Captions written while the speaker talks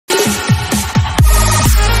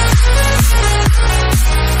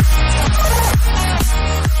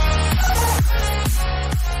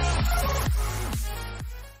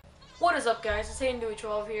Shane Dewey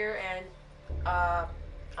 12 here, and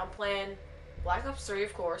I'm playing Black Ops 3,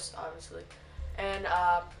 of course, obviously. And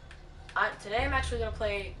today I'm actually gonna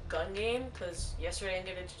play gun game because yesterday I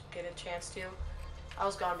didn't get a chance to. I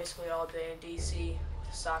was gone basically all day in DC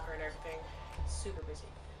with soccer and everything, super busy.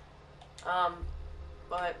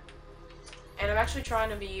 And I'm actually trying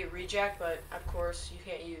to be reject, but of course you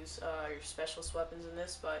can't use your specialist weapons in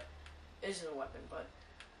this, but it isn't a weapon, but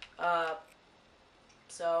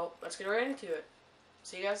so let's get right into it.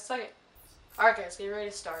 See you guys in a second. Alright guys, get ready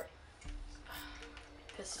to start.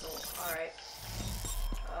 Pistol, alright.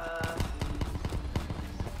 Alright.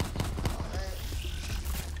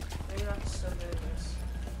 Maybe not so good at this.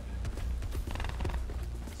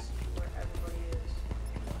 Let's see where everybody is.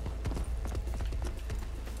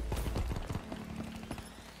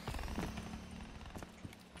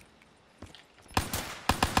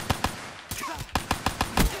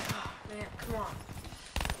 Man, come on.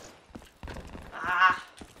 Ah!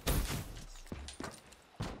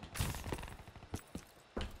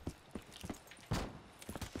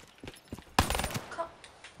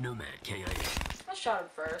 Nomad KIA. I shot him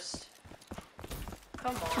first.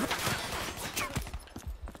 Come on.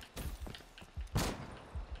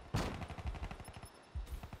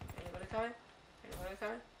 Anybody coming? Anybody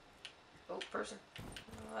coming? Oh, person.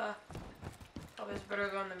 Probably has a better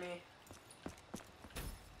gun than me.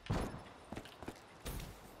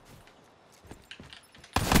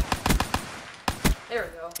 There we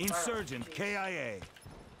go. Insurgent KIA.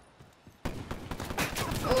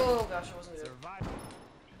 Oh gosh, it wasn't good.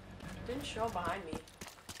 Didn't show up behind me.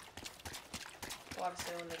 Well,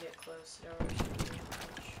 obviously when they get close, they don't really show me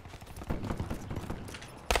much.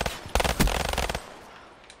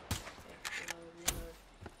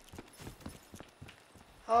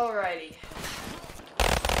 Alrighty.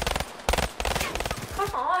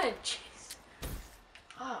 Come on, jeez.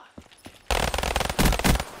 Ah.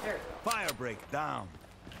 There we go. Fire break down.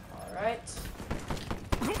 Alright.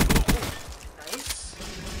 Nice.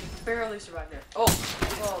 Barely survived there. Oh!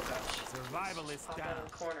 Oh gosh. Survivalist Pop down. out of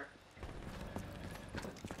the corner.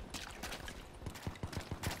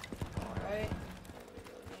 Alright. There we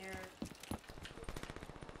go near.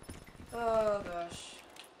 Oh gosh.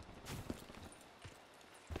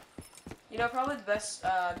 You know, probably the best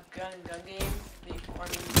gun game that you can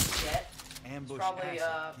get. Ambush probably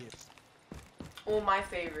yes. Well, my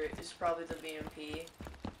favorite is probably the VMP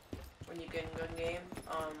when you get in gun game.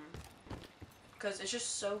 Because it's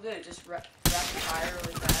just so good. It just rapid fire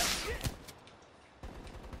really fast.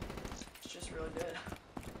 It's just really good.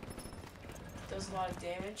 Does a lot of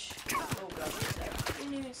damage. Oh god, what's that? I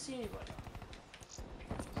didn't even see anybody.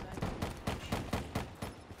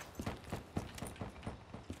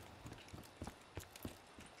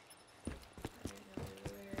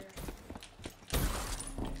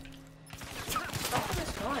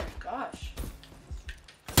 Gosh.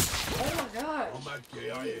 Oh my gosh. Oh my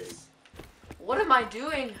KIA. What am I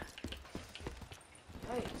doing?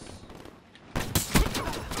 Nice.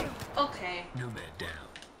 Okay. Nomad down.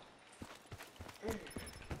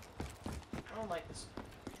 I don't like this.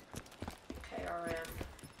 KRM.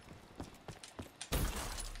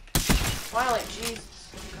 Finally,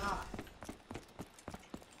 Jesus. God.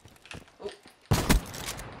 Oh.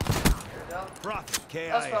 There we go. Profit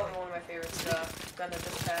KIA. That's probably one of my favorites, gun that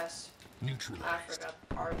just passed. Neutralized. I forgot.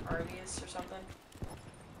 Argus or something.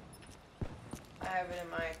 I have it in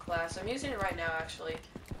my class. I'm using it right now, actually.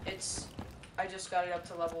 I just got it up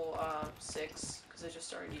to level 6 because I just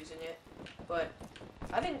started using it. But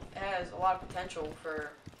I think it has a lot of potential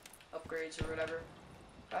for upgrades or whatever.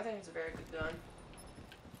 But I think it's a very good gun.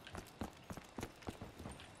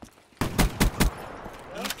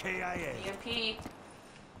 EKIA. EMP.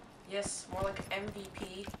 Yes, more like an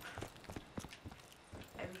MVP.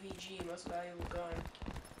 MVG, most valuable gun.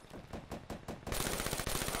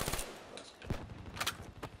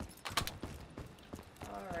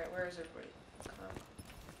 Alright, where is everybody?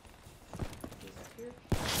 He's up here.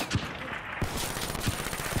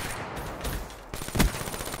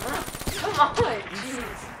 Come on!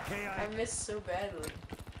 Jeez! I missed so badly.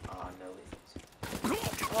 Oh, no lethals.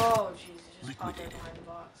 Oh, jeez, it just popped right behind the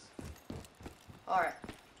box. Alright.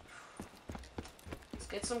 Let's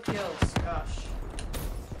get some kills, gosh.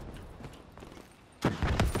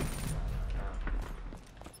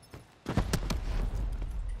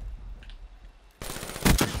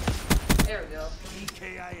 There we go.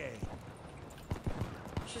 EKIA.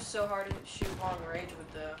 It's just so hard to shoot long range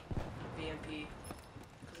with the VMP.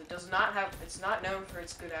 Because it does not have, it's not known for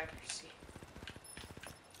its good accuracy.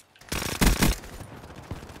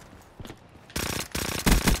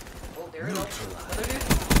 Oh, there we go. Another dude.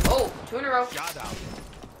 Oh, two in a row. Shot out.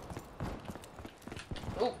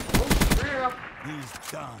 Oh, oh, rear.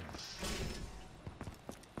 He's done.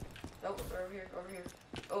 Nope, over here, over here.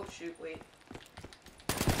 Oh, shoot, wait.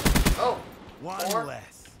 Oh, One 4.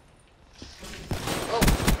 less. Oh,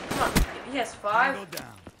 come on. He has 5. Tango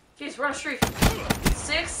down. Jeez, we're on a streak.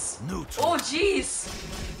 6. Neutral. Oh, jeez.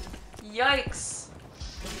 Yikes.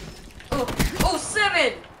 Oh, oh,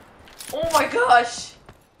 7. Oh my gosh.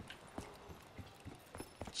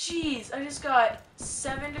 Jeez, I just got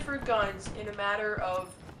 7 different guns in a matter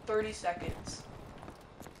of 30 seconds.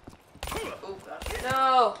 Oh gosh.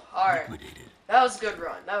 No. Alright. That was a good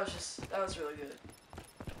run. That was really good.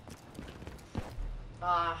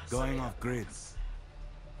 Ah. Going off grid.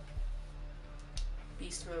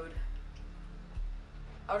 Beast mode.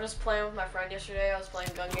 I was just playing with my friend yesterday. I was playing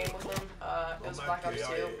gun game with him. It was Black Ops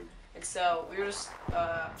 2. And so we were just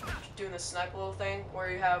doing the sniper little thing where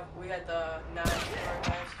we had the knives,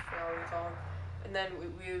 what we call them, and then we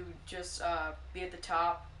would just be at the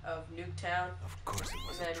top of Nuketown, Of course it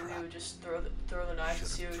was and then we would just throw the knife and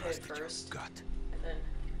see who would hit first, and then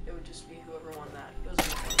it would just be whoever won that. It was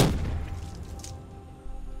really fun.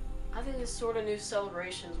 I think this sort of new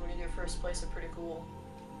celebrations when you get first place are pretty cool.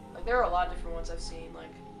 Like there are a lot of different ones I've seen,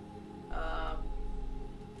 like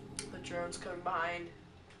the drones coming behind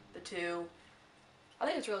the 2. I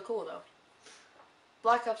think it's really cool though.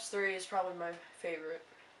 Black Ops 3 is probably my favorite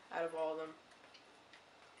out of all of them.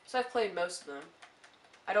 So I've played most of them.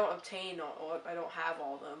 I don't I don't have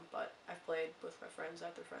all of them, but I've played with my friends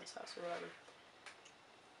at their friend's house or whatever.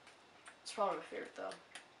 It's probably my favorite though.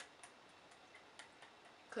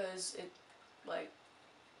 Cause it, like,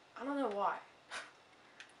 I don't know why.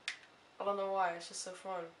 I don't know why, it's just so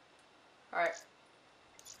fun. Alright.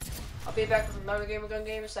 I'll be back with another game of gun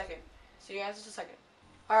game in a second. See you guys in a second.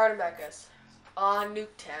 Alright, I'm back, guys. On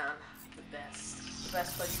Nuketown. The best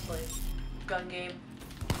place to play gun game.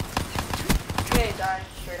 Okay, die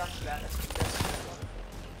straight off the bat. That's the best.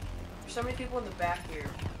 There's so many people in the back here.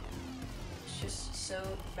 It's just so,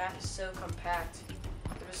 the map is so compact.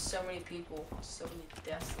 There's so many people, so many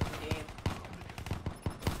deaths in the game.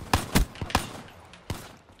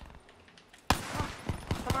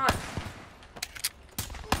 Come on.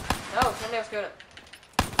 No, somebody else got it.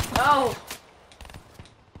 No!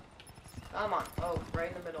 Come on. Oh, right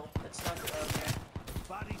in the middle. That's not good. Okay.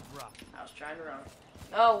 Body drop. I was trying to run.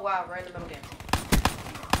 Oh, wow, right in the middle again.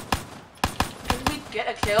 Did we get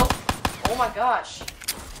a kill? Oh my gosh.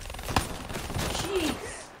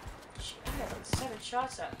 Jeez. I had like 7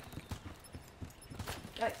 shots at him.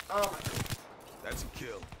 Oh my god. That's a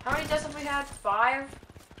kill. How many deaths have we had? 5?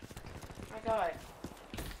 Oh my god.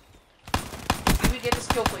 Can we get this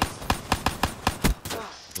kill, please?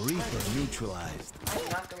 God. Reaper neutralized. I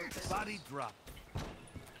did not go with this. Body drop.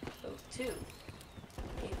 Oh, 2.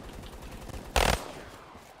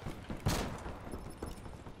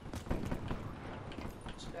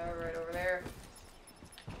 Let's go right over there.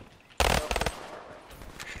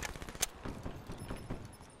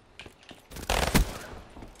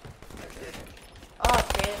 Oh,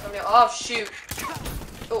 dang it. Oh, shoot.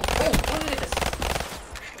 Oh, look at this.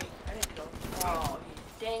 Wait, I didn't go. Oh,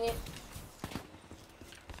 dang it.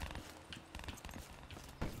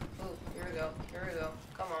 Oh, here we go. Here we go.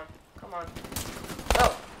 Come on. Come on.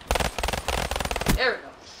 Oh. There we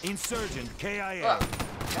go. Insurgent KIA. Oh,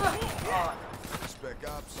 no. Spec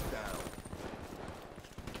ops down.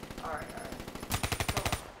 Alright. Come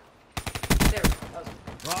on. There we go. That was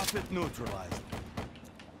good. Prophet neutralized.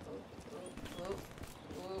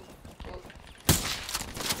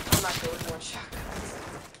 I'm not good with one shotgun.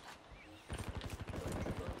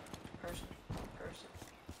 Person.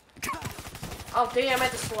 Oh, dang, I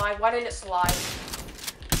meant to slide. Why didn't it slide?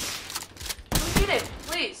 Let me get it,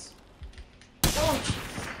 please. Oh, jeez.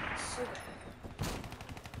 So bad.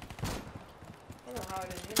 I don't know how I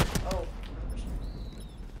didn't hit it. Oh.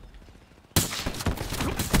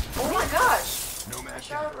 Oh my gosh! No I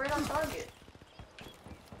shot it right on target.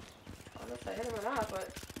 I don't know if I hit him or not, but...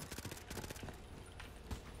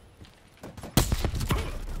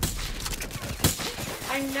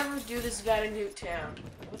 I never do this guy in Nuketown.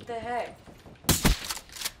 What the heck?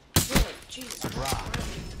 Really? Jesus. Ugh.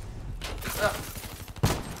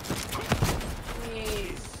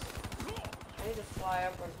 Jeez. I need to fly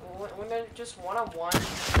up. When they're just one-on-one, you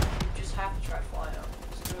just have to try to fly up.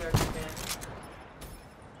 Just do whatever you can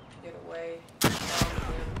to get away from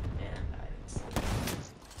him, and I didn't see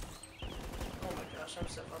him. Oh my gosh, I'm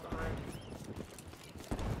so far behind.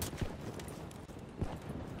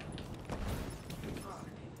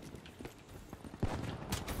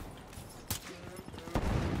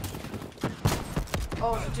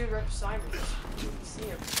 Oh, the dude right beside me. You can see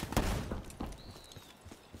him.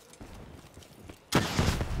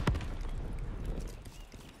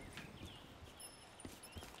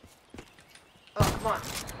 Come on.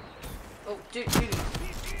 Oh, dude.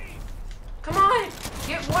 Come on!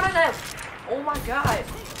 Get one of them! Oh my god.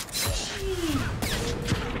 Jeez.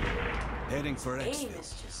 Heading for Aim exfil.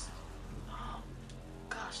 is just... Oh,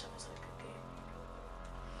 gosh, that was like a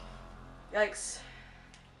good game. Yikes.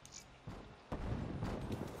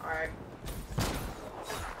 Alright.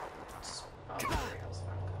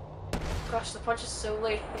 Gosh, the punch is so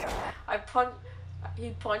late.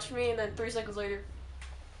 He punched me and then 3 seconds later,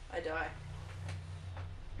 I die.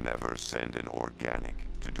 Never send an organic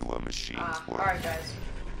to do a machine's work. Alright guys.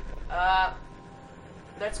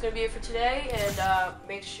 That's gonna be it for today, and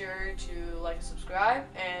make sure to like and subscribe,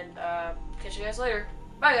 and catch you guys later.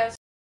 Bye guys!